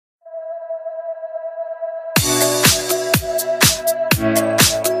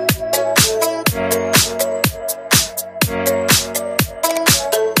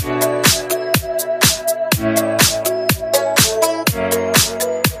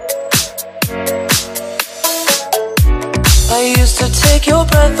to take your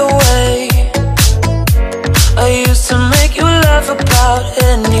breath away. I used to make you laugh about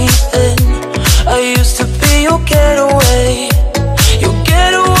anything. I used to be your getaway. Your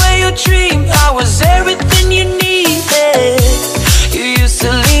getaway, your dream. I was everything you needed. You used to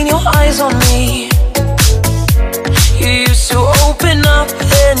lean your eyes on me. You used to open up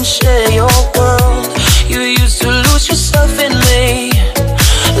and share your world. You used to lose yourself in me.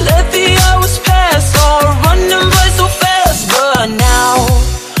 Let the hours pass, all running by so fast. But now,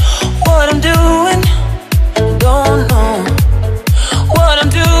 what I'm doing, don't know what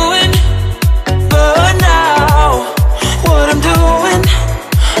I'm doing. But now, what I'm doing,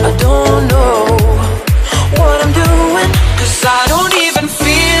 I don't know what I'm doing. 'Cause I don't even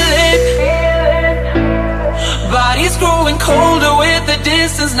feel it. Body's growing colder with the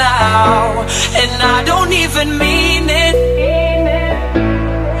distance now, and I don't even mean it.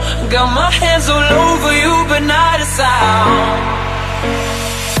 Got my hands all over you, but not a sound.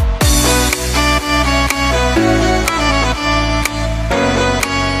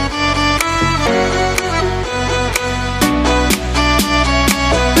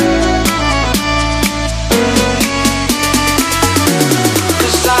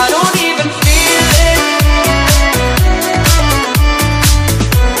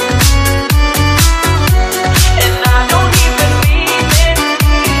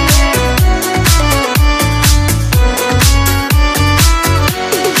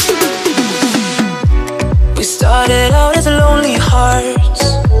 Started out as lonely hearts.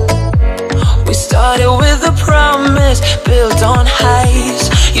 We started with a promise built on highs.